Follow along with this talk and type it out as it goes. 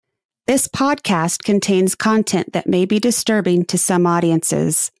This podcast contains content that may be disturbing to some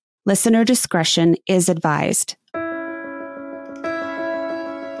audiences. Listener discretion is advised.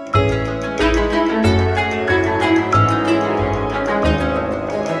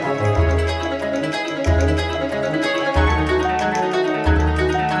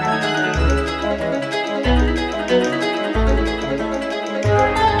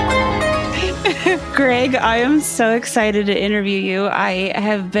 Greg, I am so excited to interview you. I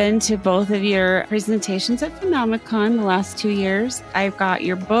have been to both of your presentations at Phenomicon the last 2 years. I've got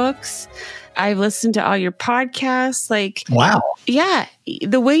your books. I've listened to all your podcasts. Wow. Yeah.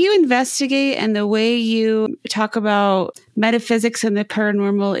 The way you investigate and the way you talk about metaphysics and the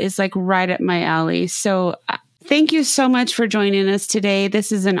paranormal is right up my alley. So thank you so much for joining us today.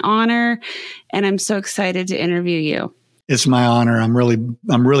 This is an honor, and I'm so excited to interview you. It's my honor. I'm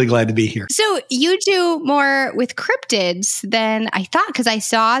really glad to be here. So you do more with cryptids than I thought, because I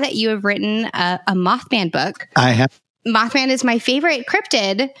saw that you have written a Mothman book. I have. Mothman is my favorite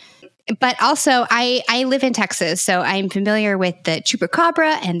cryptid, but also I live in Texas, so I'm familiar with the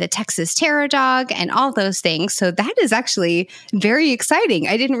chupacabra and the Texas terror dog and all those things. So that is actually very exciting.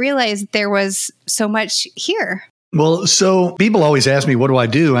 I didn't realize there was so much here. Well, so people always ask me, what do I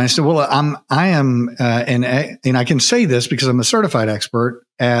do? And I said, well, I am, and I can say this because I'm a certified expert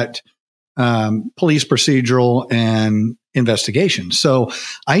at police procedural and investigation. So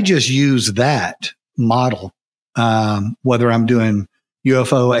I just use that model, whether I'm doing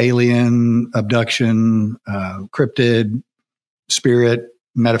UFO, alien, abduction, cryptid, spirit,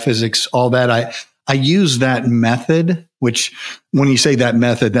 metaphysics, all that. I use that method, which when you say that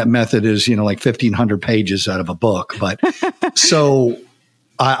method is, 1,500 pages out of a book. But so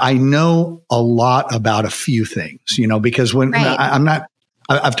I know a lot about a few things, because when right.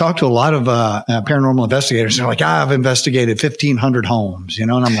 I've talked to a lot of paranormal investigators. They're like, I've investigated 1,500 homes, and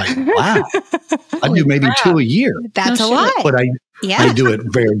I'm like, wow, I do maybe 2 a year. That's a lot. But I do it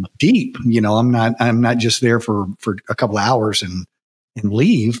very deep. I'm not just there for a couple of hours and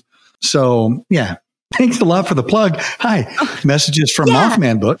leave. So, yeah, thanks a lot for the plug. Hi, messages from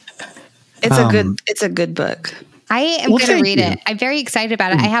Mothman book. It's a good book. I am going to read it. I'm very excited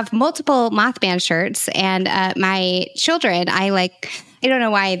about it. I have multiple Mothman shirts, and my children, I don't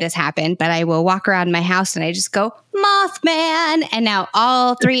know why this happened, but I will walk around my house and I just go, Mothman. And now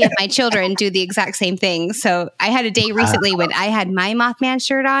all three of my children do the exact same thing. So I had a day recently when I had my Mothman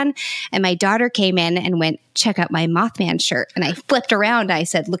shirt on, and my daughter came in and went, check out my Mothman shirt. And I flipped around and I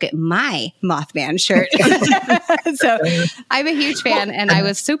said, look at my Mothman shirt. So I'm a huge fan, and I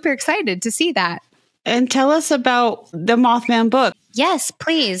was super excited to see that. And tell us about the Mothman book. Yes,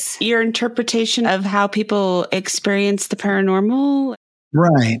 please. Your interpretation of how people experience the paranormal.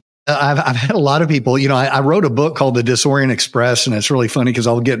 Right. I've had a lot of people, I wrote a book called The Disorient Express, and it's really funny because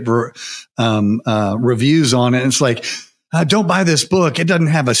I'll get reviews on it. And it's like, don't buy this book. It doesn't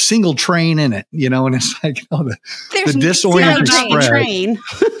have a single train in it, and it's like, the Disorient Express. Train.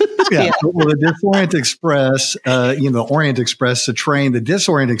 Yeah. Well, the Disorient Express, the Orient Express, the train. The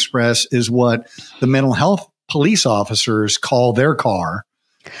Disorient Express is what the mental health police officers call their car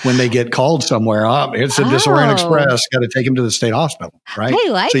when they get called somewhere. It's a Disorient Express. Got to take them to the state hospital, right? I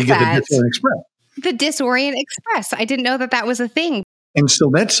like so you that. get the Disorient Express. The Disorient Express. I didn't know that was a thing. And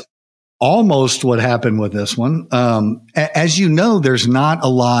so that's almost what happened with this one. As you know, there's not a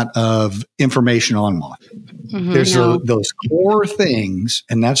lot of information on Moth. Mm-hmm, there's those core things,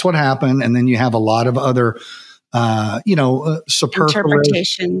 and that's what happened. And then you have a lot of other, superfluous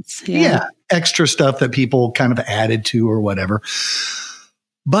interpretations. Yeah, extra stuff that people kind of added to or whatever.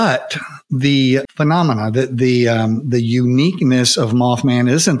 But the phenomena, the uniqueness of Mothman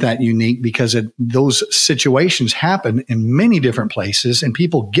isn't that unique because those situations happen in many different places, and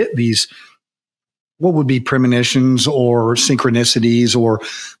people get these, what would be premonitions or synchronicities, or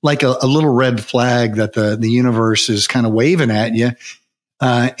like a little red flag that the universe is kind of waving at you.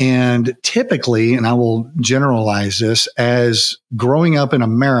 And typically, and I will generalize this, as growing up in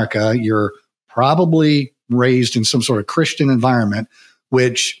America, you're probably raised in some sort of Christian environment,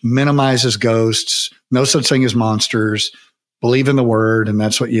 which minimizes ghosts, no such thing as monsters, believe in the word, and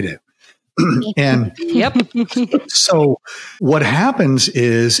that's what you do. And yep. So what happens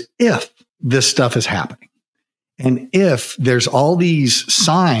is, if this stuff is happening, and if there's all these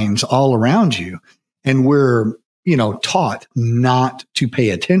signs all around you, and we're, taught not to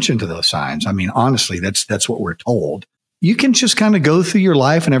pay attention to those signs. I mean, honestly, that's what we're told. You can just kind of go through your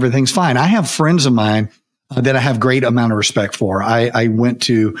life and everything's fine. I have friends of mine that I have great amount of respect for. I went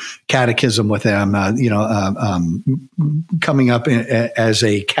to catechism with them, coming up as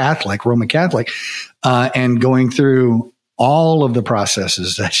a Catholic, Roman Catholic, and going through all of the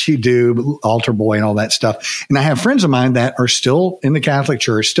processes that you do, altar boy and all that stuff. And I have friends of mine that are still in the Catholic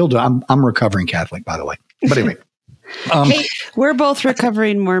Church, still do. I'm recovering Catholic, by the way. But anyway. Hey, we're both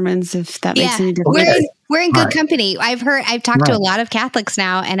recovering Mormons, if that makes any difference. We're in good company. I've talked to a lot of Catholics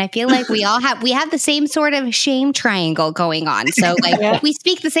now, and I feel like we have the same sort of shame triangle going on. So we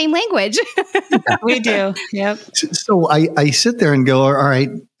speak the same language. We do. Yep. So I sit there and go, all right.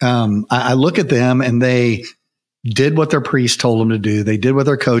 I look at them and they did what their priest told them to do. They did what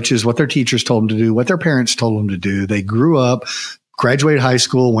their coaches, what their teachers told them to do, what their parents told them to do. They grew up, graduated high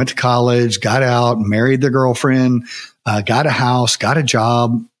school, went to college, got out, married their girlfriend, got a house, got a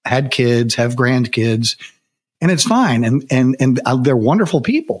job, had kids, have grandkids, and it's fine. And they're wonderful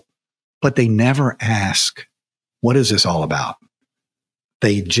people, but they never ask, what is this all about?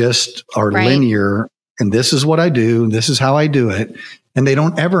 They just are linear, and this is what I do, and this is how I do it. And they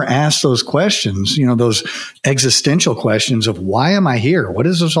don't ever ask those questions, those existential questions of why am I here? What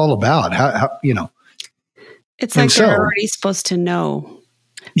is this all about? How It's like they're already supposed to know.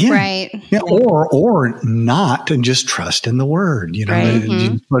 Yeah. Right. Yeah. Or not, and just trust in the word, you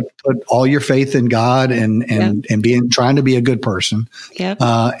put all your faith in God and trying to be a good person. Yep.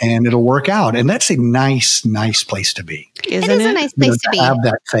 And it'll work out. And that's a nice place to be. It is a nice place to be. Have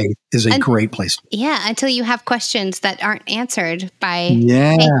that faith is a great place to be. Yeah. Until you have questions that aren't answered by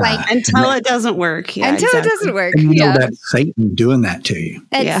until it doesn't work. Yeah, until it doesn't work. And you know that's Satan doing that to you.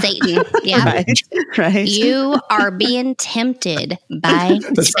 That's Satan. Yeah. Right. You are being tempted by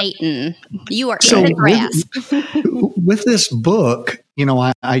Satan. You are in the grasp. With this book,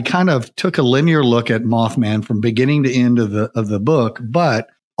 I kind of took a linear look at Mothman from beginning to end of the book, but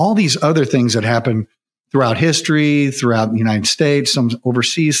all these other things that happen throughout history, throughout the United States, some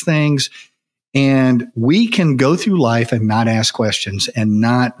overseas things, and we can go through life and not ask questions and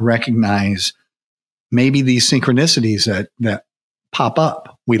not recognize maybe these synchronicities that pop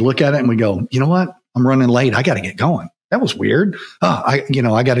up. We look at it and we go, you know what? I'm running late. I got to get going. That was weird. I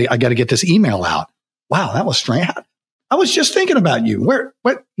got to get this email out. Wow, that was strange. I was just thinking about you.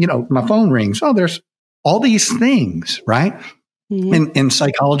 My phone rings. Oh, there's all these things, right? Mm-hmm. And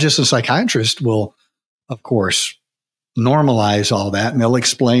psychologists and psychiatrists will, of course, normalize all that, and they'll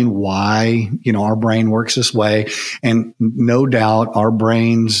explain why, our brain works this way. And no doubt our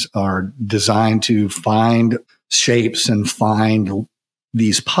brains are designed to find shapes and find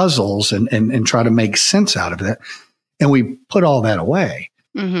these puzzles and try to make sense out of it. And we put all that away.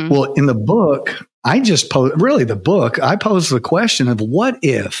 Mm-hmm. Well, in the book, I posed the question of what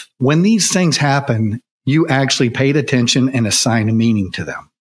if, when these things happen, you actually paid attention and assigned a meaning to them?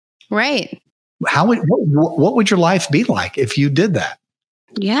 Right. What would your life be like if you did that?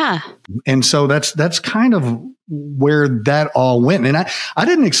 Yeah. And so that's kind of where that all went. And I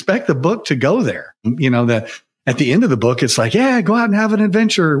didn't expect the book to go there. That at the end of the book, it's like, yeah, go out and have an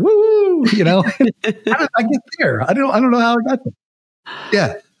adventure. Woo! How did I get there? I don't know how I got there.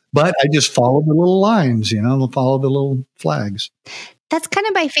 Yeah. But I just followed the little lines, follow the little flags. That's kind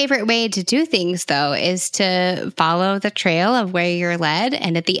of my favorite way to do things, though, is to follow the trail of where you're led.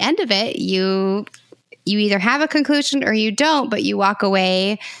 And at the end of it, you either have a conclusion or you don't, but you walk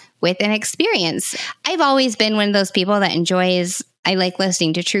away with an experience. I've always been one of those people that I like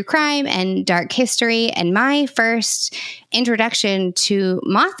listening to true crime and dark history. And my first introduction to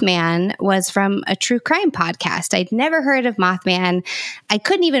Mothman was from a true crime podcast. I'd never heard of Mothman. I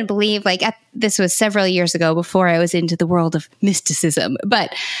couldn't even believe, this was several years ago before I was into the world of mysticism.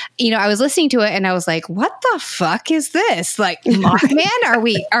 But, I was listening to it and I was like, what the fuck is this?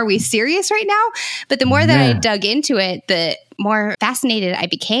 Mothman? Are we serious right now? But the more that I dug into it, the more fascinated I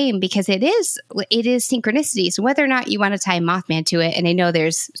became, because it is synchronicities, whether or not you want to tie Mothman to it. And I know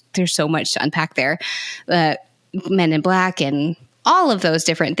there's so much to unpack there. Men in Black and all of those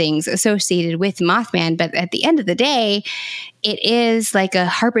different things associated with Mothman. But at the end of the day, it is like a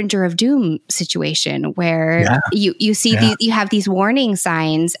harbinger of doom situation where you see you have these warning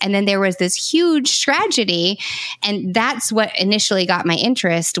signs, and then there was this huge tragedy. And that's what initially got my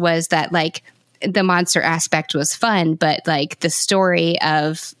interest, was that the monster aspect was fun, but the story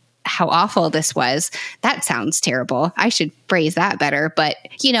of how awful this was, that sounds terrible. I should phrase that better. But,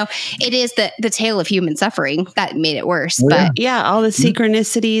 it is the tale of human suffering that made it worse. But all the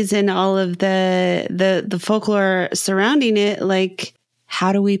synchronicities and all of the folklore surrounding it,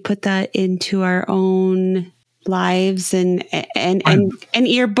 how do we put that into our own lives? And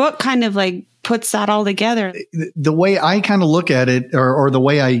your book kind of puts that all together. The way I kind of look at it, or the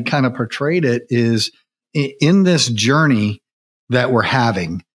way I kind of portrayed it, is in this journey that we're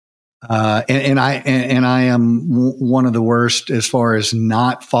having. And I am one of the worst as far as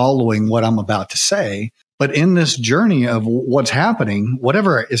not following what I'm about to say. But in this journey of what's happening,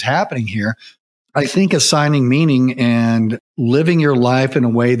 whatever is happening here, I think assigning meaning and living your life in a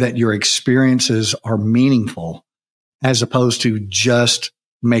way that your experiences are meaningful, as opposed to just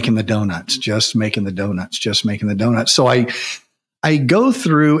making the donuts, just making the donuts, just making the donuts. So I go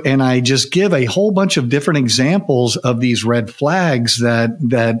through and I just give a whole bunch of different examples of these red flags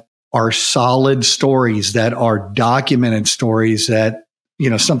that are solid stories, that are documented stories, that, you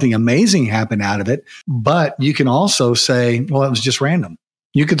know, something amazing happened out of it. But you can also say, well, it was just random.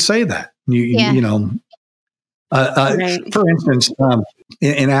 You could say that. You know, Right. for instance,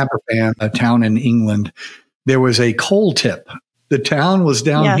 in Aberfan, a town in England, there was a coal tip. The town was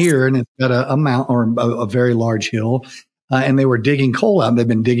down here, and it's got a mountain or a very large hill, and they were digging coal out. They've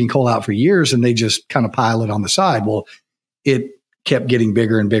been digging coal out for years, and they just kind of pile it on the side. Well, it kept getting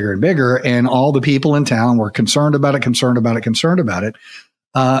bigger and bigger and bigger, and all the people in town were concerned about it.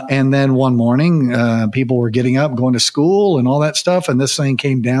 And then one morning, people were getting up, going to school and all that stuff. And this thing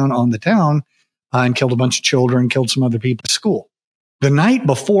came down on the town and killed a bunch of children, killed some other people at school. The night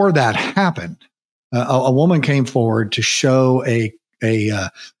before that happened, a woman came forward to show a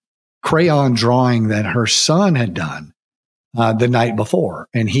crayon drawing that her son had done the night before.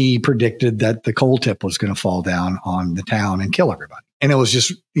 And he predicted that the coal tip was going to fall down on the town and kill everybody. And it was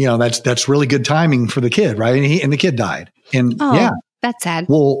just, you know, that's really good timing for the kid, right? And the kid died. And that's sad.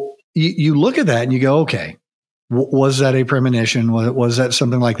 Well, you look at that and you go, okay, was that a premonition? Was that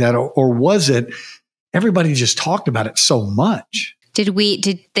something like that? Or was it everybody just talked about it so much? Did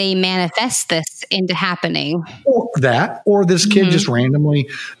they manifest this into happening? Or this kid just randomly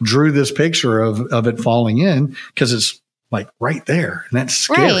drew this picture of it falling in because it's like right there. And that's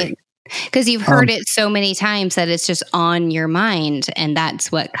scary. Right. Because you've heard it so many times that it's just on your mind and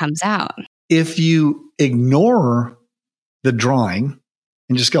that's what comes out. If you ignore the drawing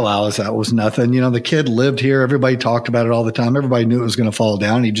and just go, oh, that was nothing. You know, the kid lived here. Everybody talked about it all the time. Everybody knew it was going to fall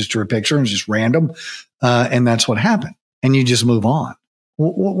down. He just drew a picture and it's just random. And that's what happened. And you just move on.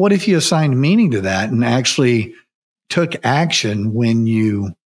 What if you assigned meaning to that and actually took action when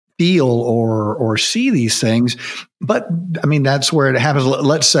you feel or see these things? But I mean, that's where it happens.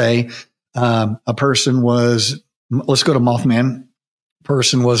 Let's say a person let's go to Mothman.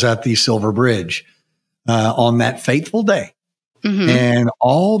 Person was at the Silver Bridge on that fateful day. Mm-hmm. And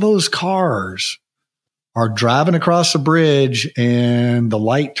all those cars are driving across the bridge and the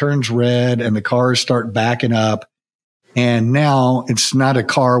light turns red and the cars start backing up. And now it's not a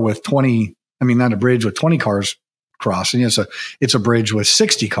car with not a bridge with 20 cars crossing. It's a bridge with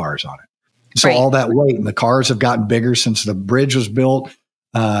 60 cars on it. So all that weight, and the cars have gotten bigger since the bridge was built.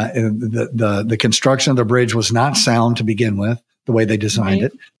 The construction of the bridge was not sound to begin with, the way they designed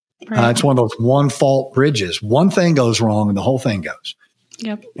it. Right. It's one of those one fault bridges. One thing goes wrong and the whole thing goes.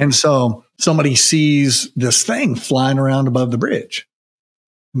 Yep. And so somebody sees this thing flying around above the bridge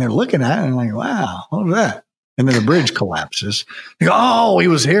and they're looking at it and like, wow, what was that? And then the bridge collapses. They go, oh, he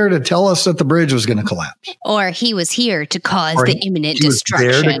was here to tell us that the bridge was going to collapse. Or he was here to cause the imminent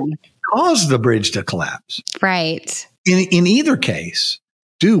destruction. Cause the bridge to collapse. Right. In either case,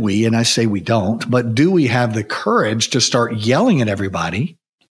 do we, and I say we don't, but do we have the courage to start yelling at everybody?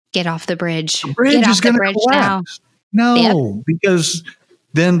 Get off the bridge. The bridge is going to collapse. No, because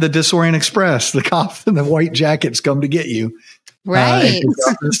then the Disorient Express, the cops in the white jackets come to get you. Right.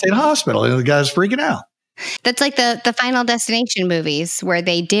 To the state hospital. And the guy's freaking out. That's like the Final Destination movies where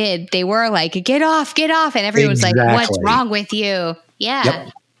they were like, get off. And everyone's like, what's wrong with you? Yeah.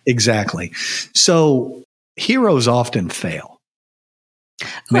 Yep, exactly. So heroes often fail.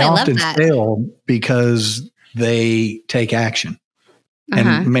 They often fail because they take action.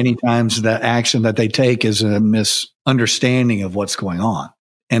 And many times the action that they take is a misunderstanding of what's going on.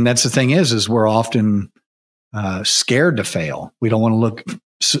 And that's the thing is we're often scared to fail. We don't want to look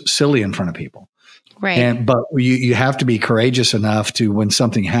silly in front of people. Right. But you have to be courageous enough to, when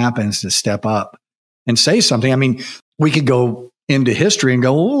something happens, to step up and say something. I mean, we could go into history and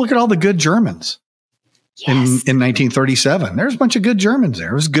go, well, look at all the good Germans in 1937. There's a bunch of good Germans there.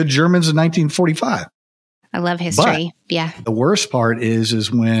 There was good Germans in 1945. I love history. But yeah. The worst part is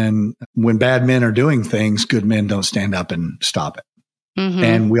when bad men are doing things, good men don't stand up and stop it. Mm-hmm.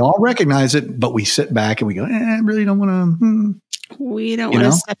 And we all recognize it, but we sit back and we go, I really don't want to. We don't want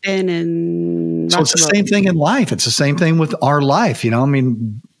to step in and. So it's the same thing in life. It's the same thing with our life. You know, I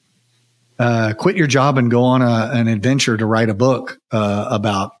mean, quit your job and go on an adventure to write a book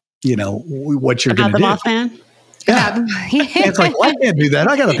about, what you're going to do. About the Mothman? Yeah. It's like, well, I can't do that.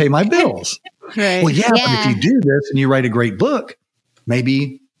 I got to pay my bills. Right. Well, but if you do this and you write a great book,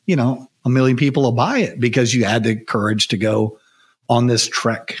 maybe, 1 million people will buy it because you had the courage to go on this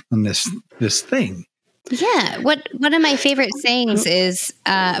trek and this thing. Yeah. One of my favorite sayings is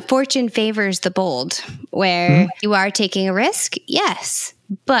fortune favors the bold, where you are taking a risk. Yes,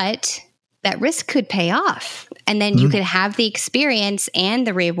 but that risk could pay off. And then you could have the experience and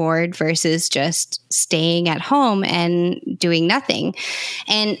the reward versus just staying at home and doing nothing.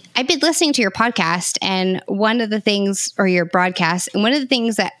 And I've been listening to your podcast, and one of the things, or your broadcast, and one of the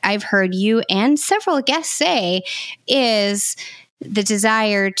things that I've heard you and several guests say is the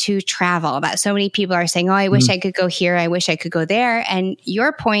desire to travel. That so many people are saying, oh, I wish I could go here. I wish I could go there. And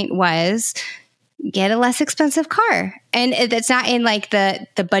your point was, get a less expensive car. And it's not in like the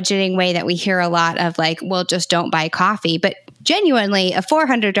budgeting way that we hear a lot of, like, well, just don't buy coffee. But genuinely, a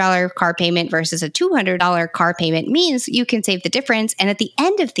 $400 car payment versus a $200 car payment means you can save the difference. And at the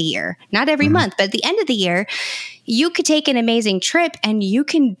end of the year, not every month, but at the end of the year, you could take an amazing trip and you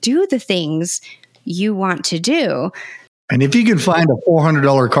can do the things you want to do. And if you can find a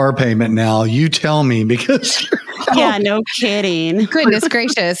 $400 car payment now, you tell me, because yeah, no kidding. Goodness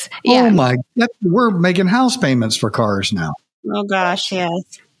gracious. Yeah. Oh my, we're making house payments for cars now. Oh gosh, yes.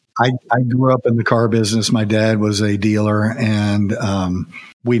 I grew up in the car business. My dad was a dealer, and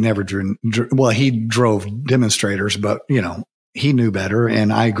we never well, he drove demonstrators, but he knew better.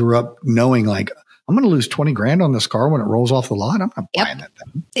 And I grew up knowing, like, I'm going to lose 20 grand on this car when it rolls off the lot. I'm not buying that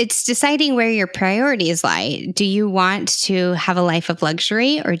thing. It's deciding where your priorities lie. Do you want to have a life of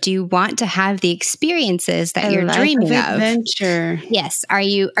luxury, or do you want to have the experiences that you're dreaming of? Adventure. Yes. Are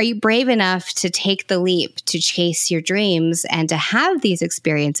you brave enough to take the leap to chase your dreams and to have these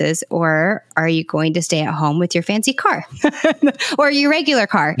experiences, or are you going to stay at home with your fancy car or your regular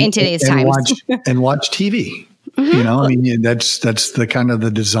car in today's times? Watch TV. I mean, that's the kind of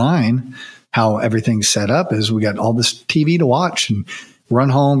the design. How everything's set up is we got all this TV to watch, and run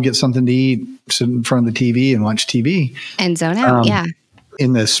home, get something to eat, sit in front of the TV and watch TV. And zone out, yeah.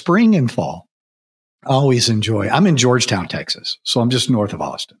 In the spring and fall, I always enjoy. I'm in Georgetown, Texas, so I'm just north of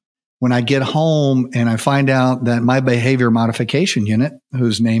Austin. When I get home and I find out that my behavior modification unit,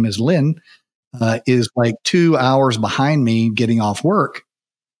 whose name is Lynn, is like 2 hours behind me getting off work,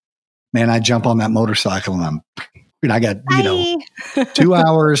 man, I jump on that motorcycle and I got, 2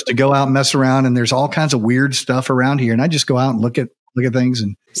 hours to go out and mess around, and there's all kinds of weird stuff around here. And I just go out and look at things.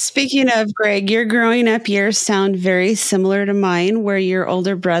 And speaking of, Greg, your growing up years sound very similar to mine, where your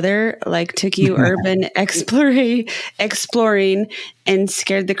older brother took you urban exploring and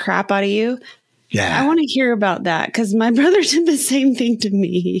scared the crap out of you. Yeah. I want to hear about that, because my brother did the same thing to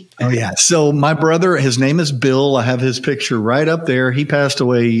me. Oh, yeah. So my brother, his name is Bill. I have his picture right up there. He passed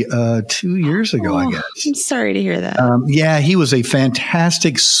away 2 years ago, I guess. I'm sorry to hear that. Yeah, he was a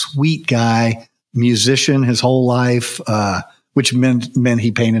fantastic, sweet guy, musician his whole life, which meant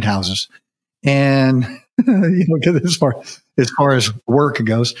he painted houses. And as far as work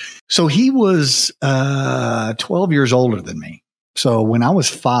goes. So he was 12 years older than me. So when I was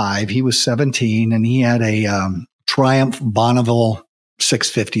 5, he was 17, and he had a Triumph Bonneville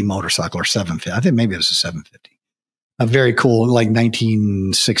 650 motorcycle, or 750. I think maybe it was a 750. A very cool,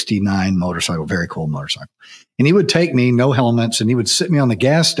 1969 motorcycle, very cool motorcycle. And he would take me, no helmets, and he would sit me on the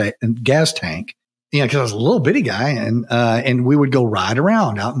gas tank, because I was a little bitty guy, and we would go ride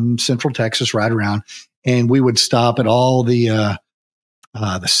around out in Central Texas, and we would stop at all the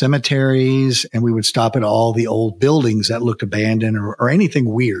cemeteries, and we would stop at all the old buildings that looked abandoned or anything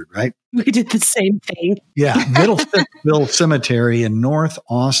weird, right? We did the same thing. Yeah. Middle Fifthville Cemetery in North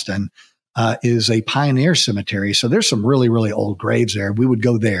Austin is a pioneer cemetery. So there's some really, really old graves there. We would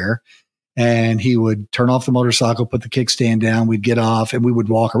go there, and he would turn off the motorcycle, put the kickstand down, we'd get off, and we would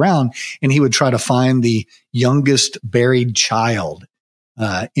walk around, and he would try to find the youngest buried child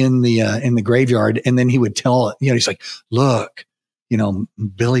in the graveyard. And then he would tell, he's like, look,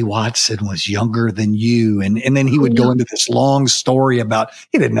 Billy Watson was younger than you. And then he would go into this long story about,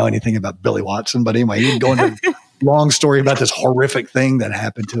 he didn't know anything about Billy Watson, but anyway, he would go into a long story about this horrific thing that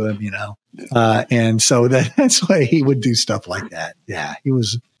happened to him, and so that's why he would do stuff like that. Yeah. He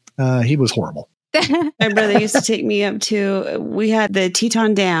was horrible. My brother used to take me up to, we had the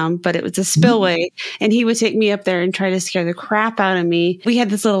Teton Dam, but it was a spillway, and he would take me up there and try to scare the crap out of me. We had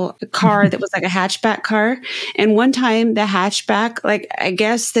this little car that was like a hatchback car. And one time the hatchback, I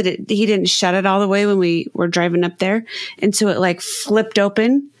guess that he didn't shut it all the way when we were driving up there. And so it flipped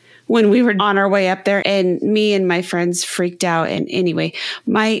open when we were on our way up there, and me and my friends freaked out. And anyway,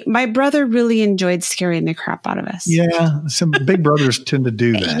 my brother really enjoyed scaring the crap out of us. Yeah, some big brothers tend to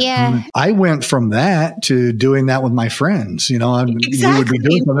do that. Yeah. I went from that to doing that with my friends. You know, we would be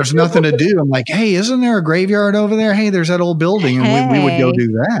doing something. There's nothing to do. I'm like, hey, isn't there a graveyard over there? Hey, there's that old building. And we would go do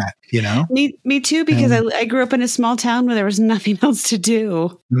that, you know? Me too, because I grew up in a small town where there was nothing else to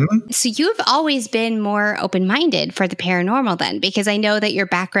do. Mm-hmm. So you've always been more open-minded for the paranormal then, because I know that your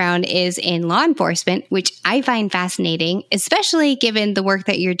background is in law enforcement, which I find fascinating, especially given the work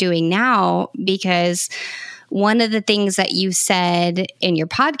that you're doing now, because one of the things that you said in your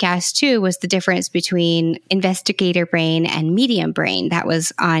podcast too was the difference between investigator brain and medium brain. That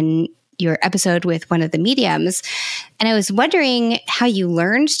was on your episode with one of the mediums. And I was wondering how you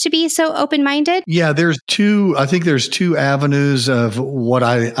learned to be so open-minded. Yeah, I think there's two avenues of what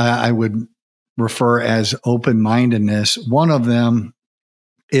I would refer as open-mindedness. One of them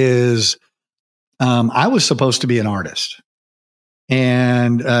is I was supposed to be an artist.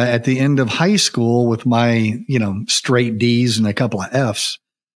 And at the end of high school with my, straight D's and a couple of F's,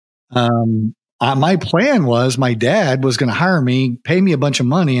 my plan was my dad was going to hire me, pay me a bunch of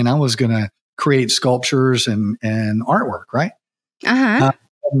money, and I was going to create sculptures and artwork, right? Uh-huh.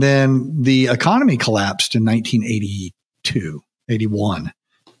 And then the economy collapsed in 1982, 81,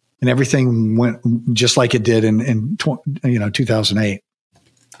 and everything went just like it did in 2008.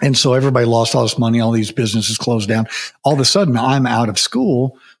 And so everybody lost all this money, all these businesses closed down. All of a sudden, I'm out of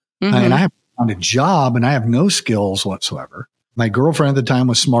school and I haven't found a job and I have no skills whatsoever. My girlfriend at the time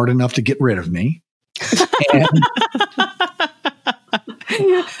was smart enough to get rid of me.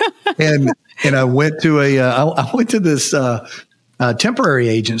 And I went to this temporary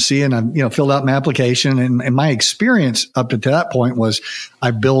agency and I filled out my application. And my experience up to that point was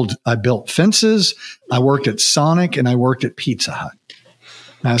I built fences. I worked at Sonic and I worked at Pizza Hut.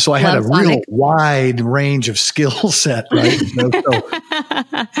 So I had a real wide range of skill set, right?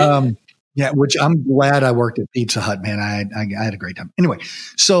 Which I'm glad I worked at Pizza Hut, man. I had a great time. Anyway,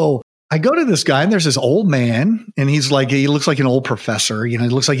 so I go to this guy and there's this old man and he looks like an old professor. He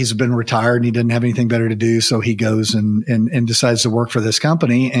looks like he's been retired and he doesn't have anything better to do. So he goes and decides to work for this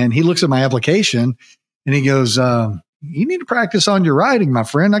company. And he looks at my application and he goes, you need to practice on your writing, my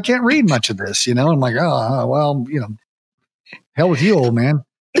friend. I can't read much of this, I'm like, oh, well, hell with you, old man.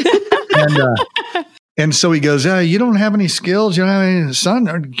 And so he goes, you don't have any skills. You don't have any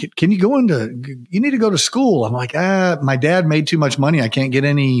son. Can you you need to go to school. I'm like, my dad made too much money. I can't get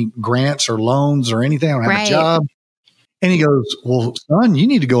any grants or loans or anything. I don't have a job. And he goes, well, son, you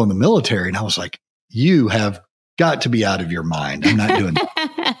need to go in the military. And I was like, you have got to be out of your mind. I'm not doing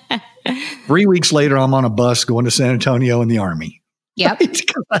that. 3 weeks later, I'm on a bus going to San Antonio in the Army. Yep.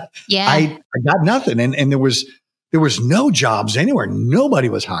 Right? Yeah. I got nothing. And there was no jobs anywhere. Nobody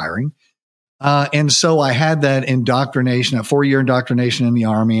was hiring. And so I had that indoctrination, a 4-year indoctrination in the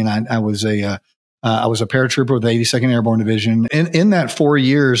Army. And I was a paratrooper with the 82nd Airborne Division. In that 4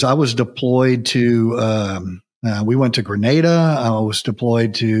 years, I was deployed to, we went to Grenada. I was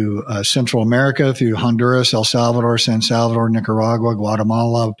deployed to Central America through Honduras, El Salvador, San Salvador, Nicaragua,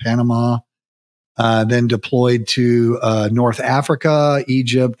 Guatemala, Panama. Then deployed to North Africa,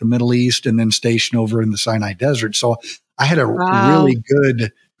 Egypt, the Middle East, and then stationed over in the Sinai Desert. So I had a really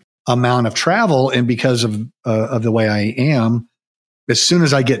good amount of travel. And because of the way I am, as soon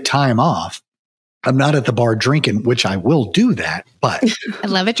as I get time off, I'm not at the bar drinking, which I will do that. But I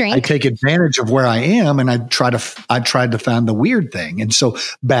love a drink. I take advantage of where I am, and I tried to find the weird thing. And so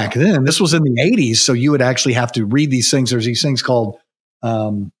back then, this was in the 80s, so you would actually have to read these things. There's these things called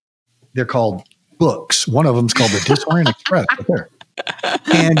they're called books. One of them is called the Disorient Express. Right there.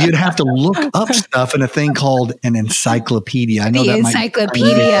 And you'd have to look up stuff in a thing called an encyclopedia. I know the that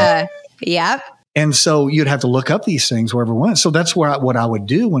encyclopedia. Yep. And so you'd have to look up these things wherever we went. So that's what I would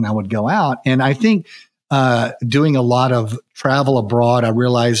do when I would go out. And I think doing a lot of travel abroad, I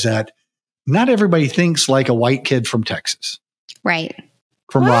realized that not everybody thinks like a white kid from Texas. Right.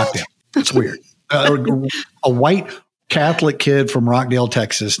 From Rockdale. It's weird. A white Catholic kid from Rockdale,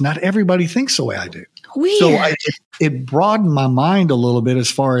 Texas. Not everybody thinks the way I do. Weird. So it broadened my mind a little bit as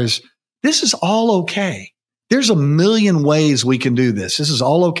far as this is all okay. There's a million ways we can do this. This is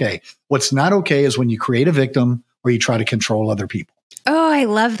all okay. What's not okay is when you create a victim or you try to control other people. Oh, I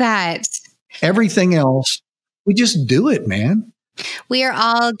love that. Everything else, we just do it, man. We are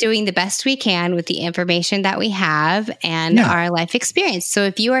all doing the best we can with the information that we have and our life experience. So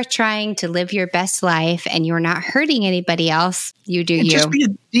if you are trying to live your best life and you're not hurting anybody else, you do you. Just be a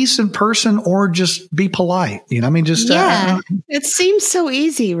decent person or just be polite. It seems so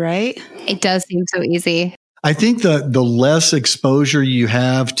easy, right? It does seem so easy. I think the less exposure you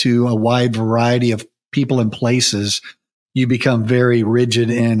have to a wide variety of people and places, you become very rigid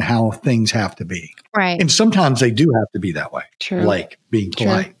in how things have to be. Right. And sometimes they do have to be that way. True. Like being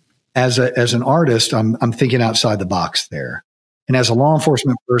polite. True. As an artist, I'm thinking outside the box there. And as a law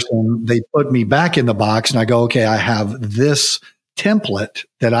enforcement person, they put me back in the box and I go, okay, I have this template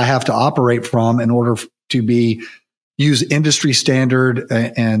that I have to operate from in order to use industry standard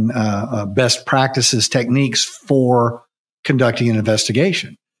and best practices techniques for conducting an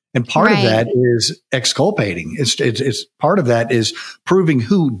investigation. And part of that is exculpating. It's part of that is proving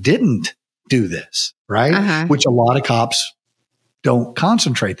who didn't do this, right? Uh-huh. Which a lot of cops don't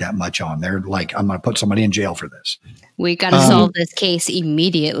concentrate that much on. They're like, I'm going to put somebody in jail for this. We got to solve this case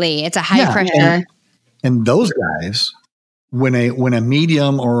immediately. It's a high pressure. And those guys, when a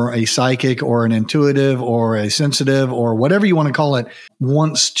medium or a psychic or an intuitive or a sensitive or whatever you want to call it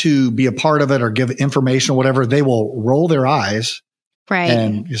wants to be a part of it or give information or whatever, they will roll their eyes. Right.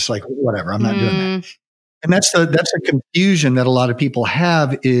 And just like, whatever, I'm not doing that. And that's a confusion that a lot of people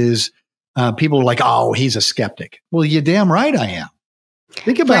have is people are like, oh, he's a skeptic. Well, you're damn right I am.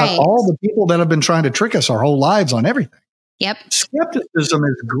 Think about all the people that have been trying to trick us our whole lives on everything. Yep. Skepticism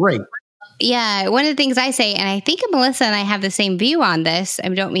is great. Yeah. One of the things I say, and I think Melissa and I have the same view on this. I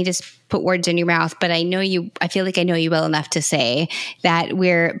don't mean to put words in your mouth, but I feel like I know you well enough to say that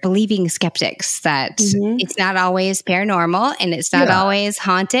we're believing skeptics, that it's not always paranormal and it's not always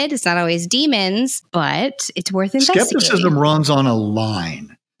haunted. It's not always demons, but it's worth investigating. Skepticism runs on a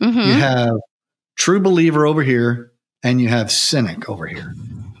line. Mm-hmm. You have true believer over here and you have cynic over here.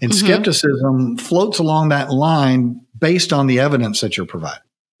 And skepticism floats along that line based on the evidence that you're providing.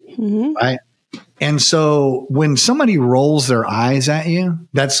 Mm-hmm. Right. And so when somebody rolls their eyes at you,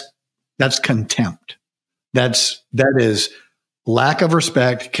 that's contempt. That is lack of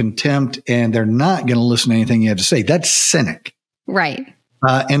respect, contempt, and they're not going to listen to anything you have to say. That's cynic. Right.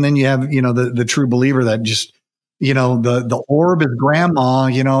 And then you have, the true believer that just, the orb is grandma,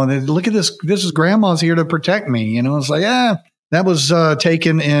 look at this. This is grandma's here to protect me. It's like, that was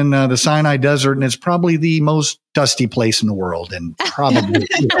taken in the Sinai Desert, and it's probably the most dusty place in the world, and probably.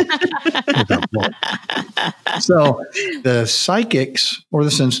 So the psychics or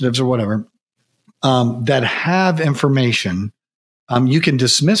the sensitives or whatever that have information, you can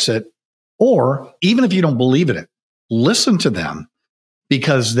dismiss it, or even if you don't believe in it, listen to them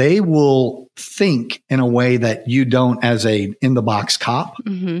because they will think in a way that you don't as a in the box cop,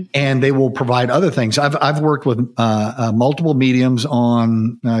 and they will provide other things. I've worked with multiple mediums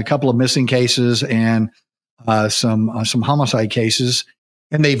on a couple of missing cases and some homicide cases,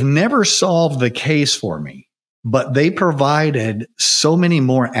 and they've never solved the case for me, but they provided so many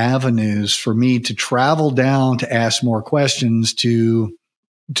more avenues for me to travel down to ask more questions to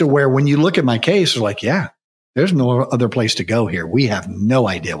where when you look at my case, you're like, yeah. There's no other place to go here. We have no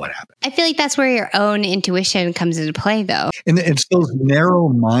idea what happened. I feel like that's where your own intuition comes into play, though. And it's those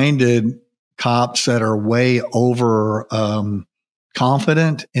narrow-minded cops that are way over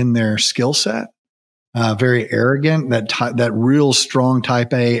confident in their skill set, very arrogant, that real strong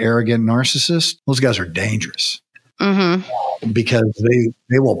type A arrogant narcissist. Those guys are dangerous because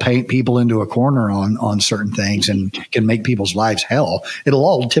they will paint people into a corner on certain things and can make people's lives hell. It'll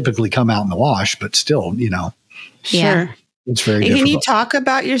all typically come out in the wash, but still, Sure. It's very difficult. Can you talk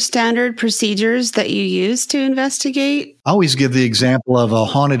about your standard procedures that you use to investigate? I always give the example of a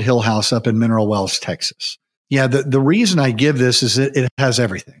haunted hill house up in Mineral Wells, Texas. Yeah, the reason I give this is it has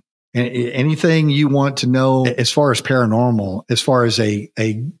everything. Anything you want to know as far as paranormal, as far as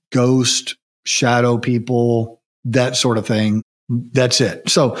a ghost, shadow people, that sort of thing, that's it.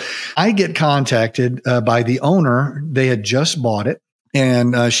 So I get contacted by the owner. They had just bought it.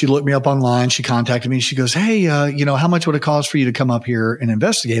 And she looked me up online. She contacted me. She goes, hey, how much would it cost for you to come up here and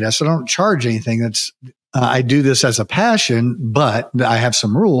investigate? I said, I don't charge anything. I do this as a passion, but I have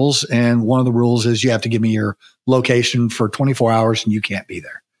some rules. And one of the rules is you have to give me your location for 24 hours and you can't be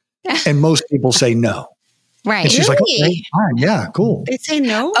there. And most people say no. Right. And she's like, okay, fine. Yeah, cool. They say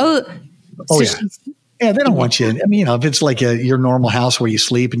no? Oh, yeah. Yeah, they don't want you. I mean, if it's like your normal house where you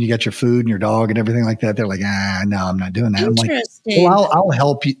sleep and you got your food and your dog and everything like that, they're like, no, I'm not doing that. I'm like, well, I'll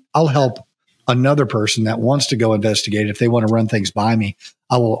help you. I'll help another person that wants to go investigate. If they want to run things by me,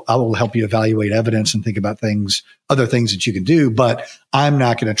 I will help you evaluate evidence and think about other things that you can do. But I'm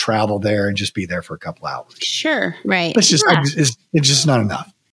not going to travel there and just be there for a couple hours. Sure, right. It's just not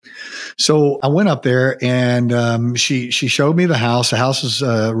enough. So I went up there and she showed me the house. The house is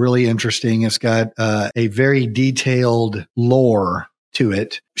really interesting. It's got a very detailed lore to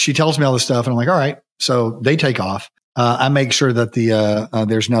it. She tells me all this stuff and I'm like, all right. So they take off. I make sure that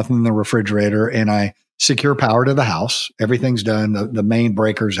there's nothing in the refrigerator, and I secure power to the house. Everything's done. The main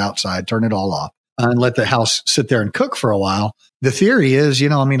breaker's outside. Turn it all off and let the house sit there and cook for a while. The theory is,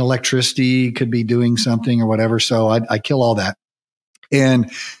 electricity could be doing something or whatever. So I kill all that.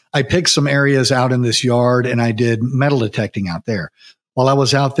 And I picked some areas out in this yard, and I did metal detecting out there. While I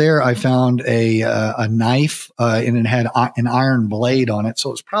was out there, I found a knife, and it had an iron blade on it. So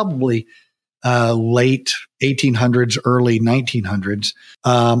it was probably late 1800s, early 1900s.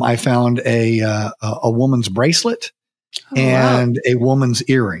 I found a woman's bracelet and a woman's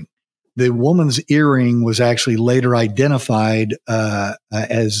earring. The woman's earring was actually later identified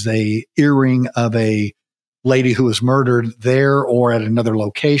as the earring of a lady who was murdered there or at another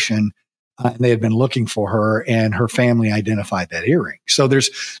location. And they had been looking for her, and her family identified that earring. So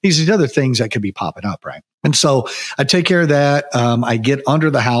there's these other things that could be popping up, right? And so I take care of that. I get under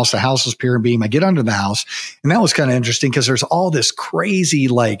the house. The house is pier and beam. I get under the house, and that was kind of interesting because there's all this crazy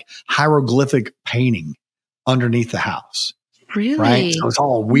like hieroglyphic painting underneath the house. Really? Right? So it's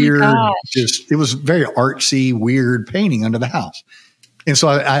all weird. It was very artsy, weird painting under the house. And so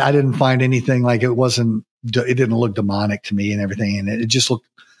I didn't find anything like it didn't look demonic to me and everything. And it just looked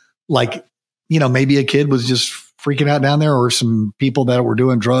like, maybe a kid was just freaking out down there, or some people that were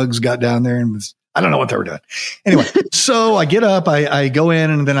doing drugs got down there and I don't know what they were doing. Anyway, so I get up, I go in,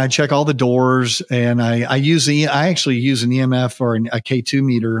 and then I check all the doors, and I actually use an EMF or a K2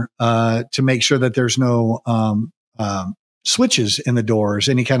 meter, to make sure that there's no, switches in the doors,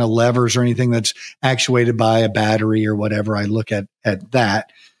 any kind of levers or anything that's actuated by a battery or whatever. I look at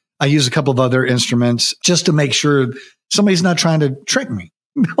that. I use a couple of other instruments just to make sure somebody's not trying to trick me.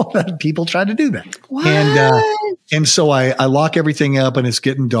 People try to do that. What? And so I lock everything up, and it's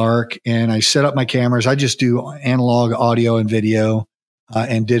getting dark, and I set up my cameras. I just do analog audio and video,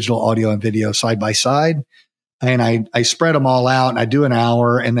 and digital audio and video side by side. And I spread them all out, and I do an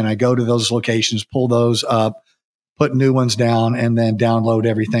hour, and then I go to those locations, pull those up, put new ones down, and then download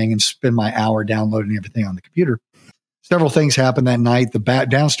everything and spend my hour downloading everything on the computer. Several things happened that night. The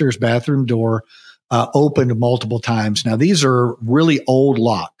downstairs bathroom door opened multiple times. Now, these are really old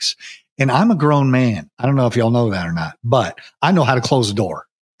locks, and I'm a grown man. I don't know if y'all know that or not, but I know how to close a door,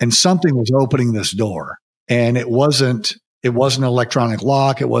 and something was opening this door, and it wasn't an electronic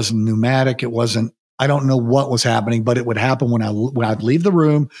lock. It wasn't pneumatic. I don't know what was happening, but it would happen when I'd leave the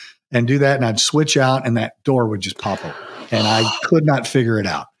room and do that, and I'd switch out, and that door would just pop open, and I could not figure it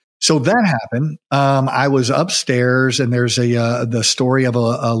out. So that happened. I was upstairs, and there's the story of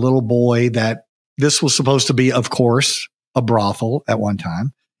a little boy that this was supposed to be, of course, a brothel at one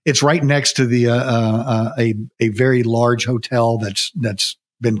time. It's right next to a very large hotel that's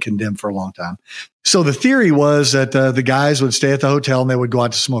been condemned for a long time. So the theory was that the guys would stay at the hotel, and they would go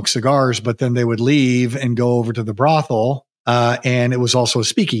out to smoke cigars, but then they would leave and go over to the brothel, and it was also a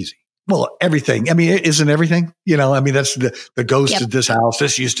speakeasy. Well, everything. I mean, isn't everything? That's the ghost of this house.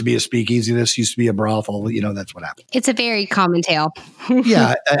 This used to be a speakeasy. This used to be a brothel. That's what happened. It's a very common tale.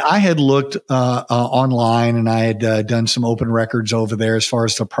 Yeah. I had looked online, and I had done some open records over there as far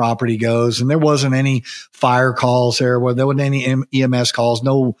as the property goes. And there wasn't any fire calls there. There wasn't any EMS calls.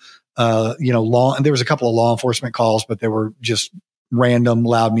 No, there was a couple of law enforcement calls, but they were just random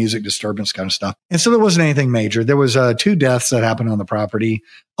loud music disturbance kind of stuff. And so there wasn't anything major. There was 2 deaths that happened on the property,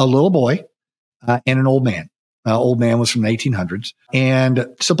 a little boy and an old man. Old man was from the 1800s. And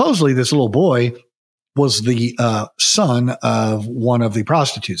supposedly this little boy was the son of one of the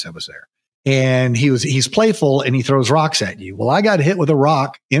prostitutes that was there. And he's playful, and he throws rocks at you. Well, I got hit with a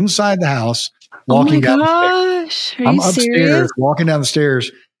rock inside the house walking down the stairs. Are you upstairs serious? walking down the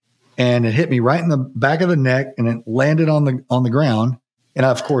stairs. And it hit me right in the back of the neck, and it landed on the ground. And I,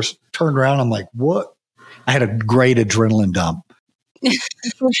 of course, turned around. I'm like, what? I had a great adrenaline dump.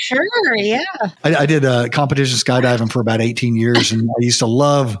 For sure. Yeah. I did competition skydiving for about 18 years, and I used to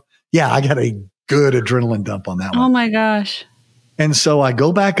love, I got a good adrenaline dump on that one. Oh my gosh. And so I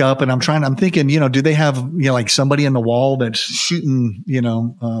go back up, and I'm thinking, do they have, like somebody in the wall that's shooting,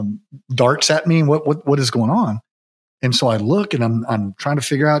 darts at me? What is going on? And so I look, and I'm trying to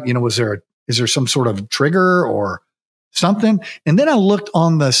figure out, is there some sort of trigger or something? And then I looked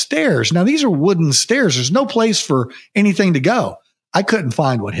on the stairs. Now, these are wooden stairs. There's no place for anything to go. I couldn't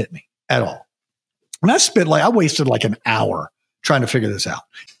find what hit me at all. And I wasted like an hour trying to figure this out.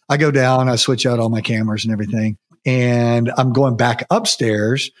 I go down, I switch out all my cameras and everything, and I'm going back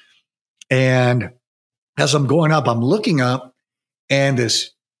upstairs. And as I'm going up, I'm looking up, and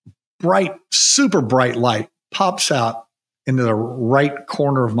this bright, super bright light pops out into the right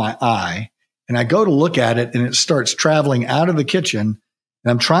corner of my eye. And I go to look at it, and it starts traveling out of the kitchen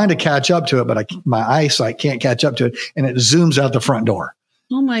And I'm trying to catch up to it, but my eyesight can't catch up to it. And it zooms out the front door.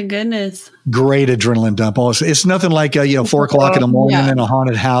 Oh my goodness. Great adrenaline dump. It's nothing like, 4 o'clock in the morning in a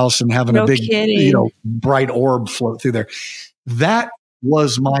haunted house and having a big, bright orb float through there. That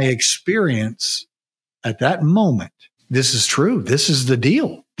was my experience at that moment. This is true. This is the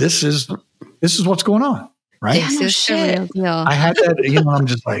deal. This is what's going on. Right. This is the real deal. I had that, I'm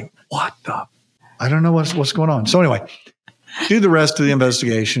just like, what the? I don't know what's going on. So anyway, do the rest of the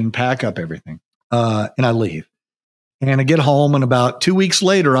investigation, pack up everything, and I leave. And I get home, and about 2 weeks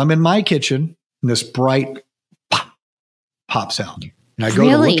later, I'm in my kitchen, and this bright pop pops out. And I go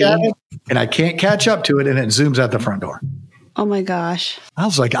to look at it, and I can't catch up to it, and it zooms out the front door. Oh, my gosh. I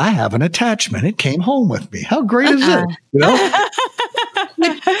was like, I have an attachment. It came home with me. How great is it?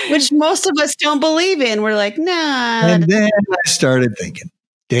 Which most of us don't believe in. We're like, nah. And then I started thinking,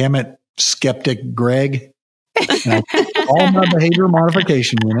 damn it, skeptic Greg. And I called my behavior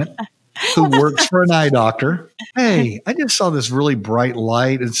modification unit, who works for an eye doctor. Hey, I just saw this really bright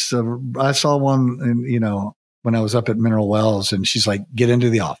light. I saw one, when I was up at Mineral Wells, and she's like, get into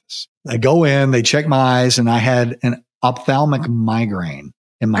the office. I go in, they check my eyes, and I had an ophthalmic migraine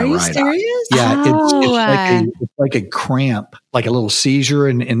in my right eye. Are you serious? Yeah, it's like a cramp, like a little seizure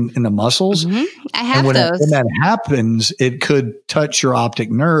in the muscles. Mm-hmm. I have when those. When that happens, it could touch your optic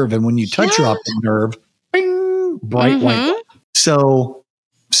nerve. And when you touch your optic nerve, bing, bright white. So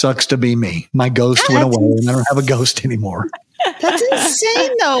sucks to be me. My ghost went away, and I don't have a ghost anymore. That's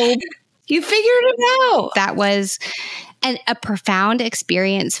insane, though. You figured it out. That was a profound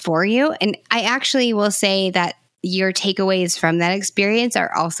experience for you. And I actually will say that your takeaways from that experience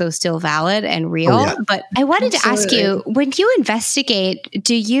are also still valid and real. Oh, yeah. But I wanted to ask you, when you investigate,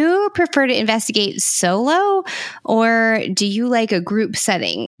 do you prefer to investigate solo, or do you like a group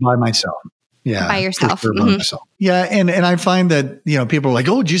setting? By myself. Yeah. By yourself. By myself. Yeah. And I find that, people are like,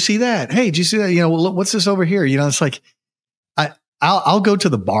 oh, did you see that? Hey, did you see that? Look, what's this over here? It's like, I'll go to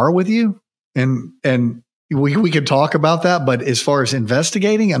the bar with you and we can talk about that. But as far as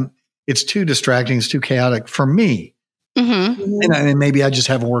investigating, it's too distracting. It's too chaotic for me. Mm-hmm. And maybe I just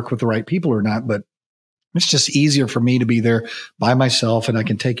haven't worked with the right people or not, but it's just easier for me to be there by myself, and I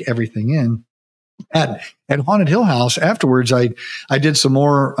can take everything in. At Haunted Hill House, afterwards, I did some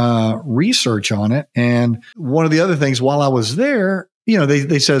more research on it. And one of the other things while I was there,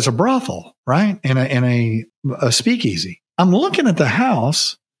 they said it's a brothel, right? And a speakeasy. I'm looking at the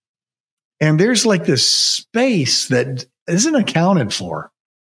house, and there's like this space that isn't accounted for.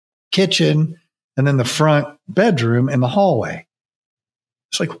 Kitchen, and then the front bedroom and the hallway.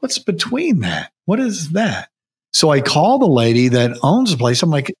 It's like, what's between that? What is that? So I call the lady that owns the place.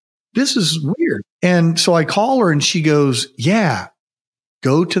 I'm like, this is weird. And so I call her, and she goes, yeah,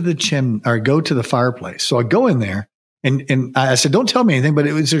 go to the fireplace. So I go in there, and I said, don't tell me anything, but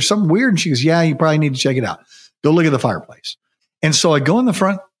is there something weird? And she goes, yeah, you probably need to check it out. Go look at the fireplace. And so I go in the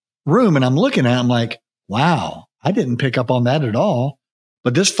front room, and I'm looking at it. I'm like, wow, I didn't pick up on that at all.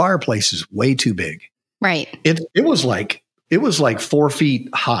 But this fireplace is way too big. Right. It was like 4 feet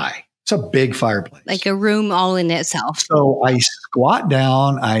high. It's a big fireplace. Like a room all in itself. So I squat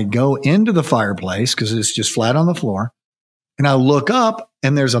down, I go into the fireplace because it's just flat on the floor. And I look up,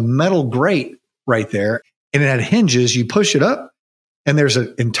 and there's a metal grate right there, and it had hinges. You push it up, and there's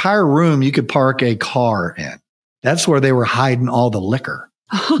an entire room you could park a car in. That's where they were hiding all the liquor.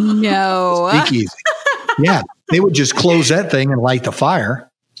 No. Speakeasy. Yeah. They would just close that thing and light the fire.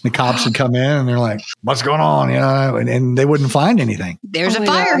 The cops would come in, and they're like, what's going on? And they wouldn't find anything. There's a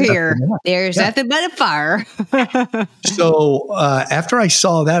fire here. There's nothing but a fire. So after I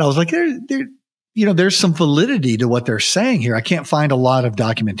saw that, I was like, there's some validity to what they're saying here. I can't find a lot of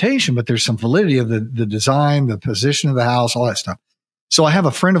documentation, but there's some validity of the design, the position of the house, all that stuff. So I have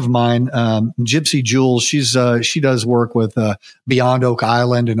a friend of mine, Gypsy Jules. She does work with Beyond Oak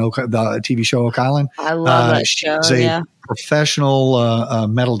Island and the TV show Oak Island. I love that show. She's a professional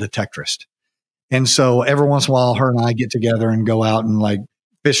metal detectorist, and so every once in a while, her and I get together and go out and like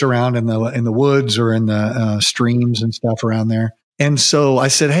fish around in the woods or in the streams and stuff around there. And so I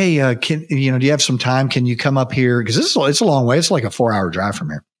said, hey, do you have some time? Can you come up here? Because it's a long way. It's like a 4-hour drive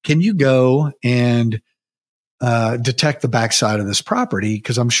from here. Can you go and detect the backside of this property?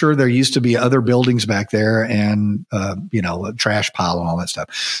 Because I'm sure there used to be other buildings back there, and a trash pile and all that stuff.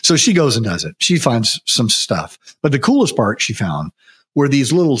 So she goes and does it. She finds some stuff. But the coolest part she found were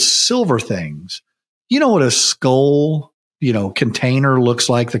these little silver things. You know what a skull, container looks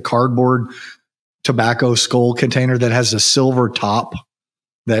like? The cardboard tobacco skull container that has a silver top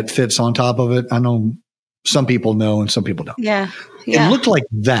that fits on top of it. I know some people know and some people don't. Yeah. It looked like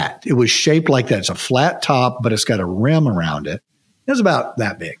that. It was shaped like that. It's a flat top, but it's got a rim around it. It was about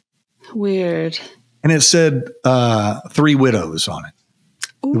that big. Weird. And it said 3 widows on it.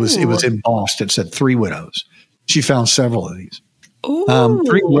 Ooh. It was embossed. It said 3 widows. She found several of these. 3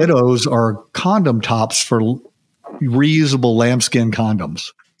 widows are condom tops for reusable lambskin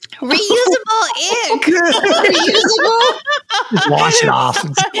condoms. Reusable ink. Reusable. Just wash it off.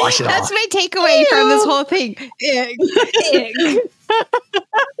 That's my takeaway from this whole thing. Ink.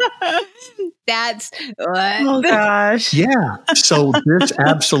 That's what. Oh gosh. Yeah. So this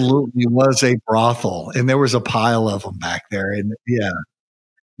absolutely was a brothel, and there was a pile of them back there, and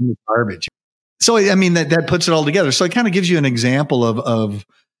garbage. So I mean that puts it all together. So it kind of gives you an example of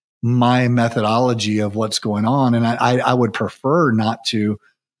my methodology of what's going on, and I would prefer not to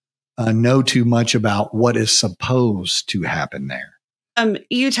know too much about what is supposed to happen there.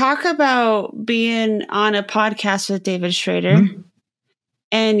 You talk about being on a podcast with David Schrader,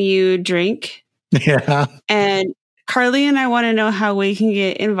 and you drink. Yeah. And Carly and I want to know how we can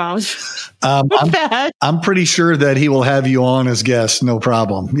get involved with that. I'm pretty sure that he will have you on as guest. No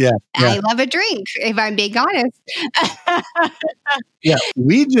problem. Yeah. I love a drink, if I'm being honest. Yeah.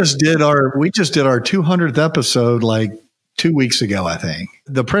 We just did our 200th episode like 2 weeks ago, I think.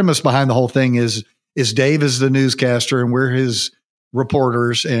 The premise behind the whole thing is Dave is the newscaster and we're his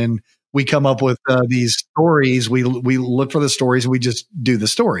reporters, and we come up with these stories. We look for the stories. We just do the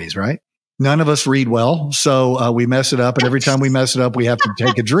stories, right? None of us read well, so we mess it up. And every time we mess it up, we have to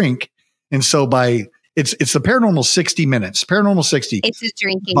take a drink. And so it's the Paranormal 60 minutes. Paranormal 60. It's a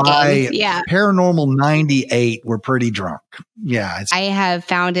drinking game. Yeah. Paranormal 98, we're pretty drunk. Yeah. I have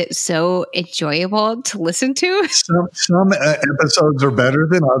found it so enjoyable to listen to. Some episodes are better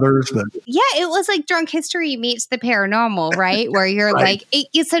than others, but yeah, it was like Drunk History meets the paranormal, right? Where you're right. like,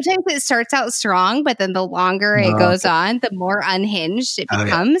 sometimes it starts out strong, but then the longer it goes on, the more unhinged it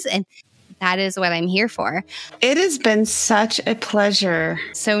becomes. And that is what I'm here for. It has been such a pleasure.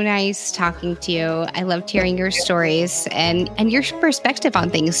 So nice talking to you. I loved hearing your stories and your perspective on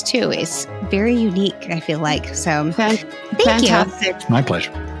things too. It's very unique, I feel like. So thank fantastic. you. My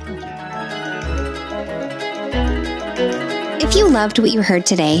pleasure. If you loved what you heard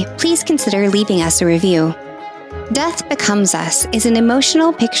today, please consider leaving us a review. Death Becomes Us is an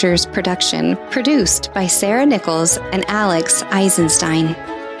Emotional Pictures production produced by Sarah Nichols and Alex Eisenstein.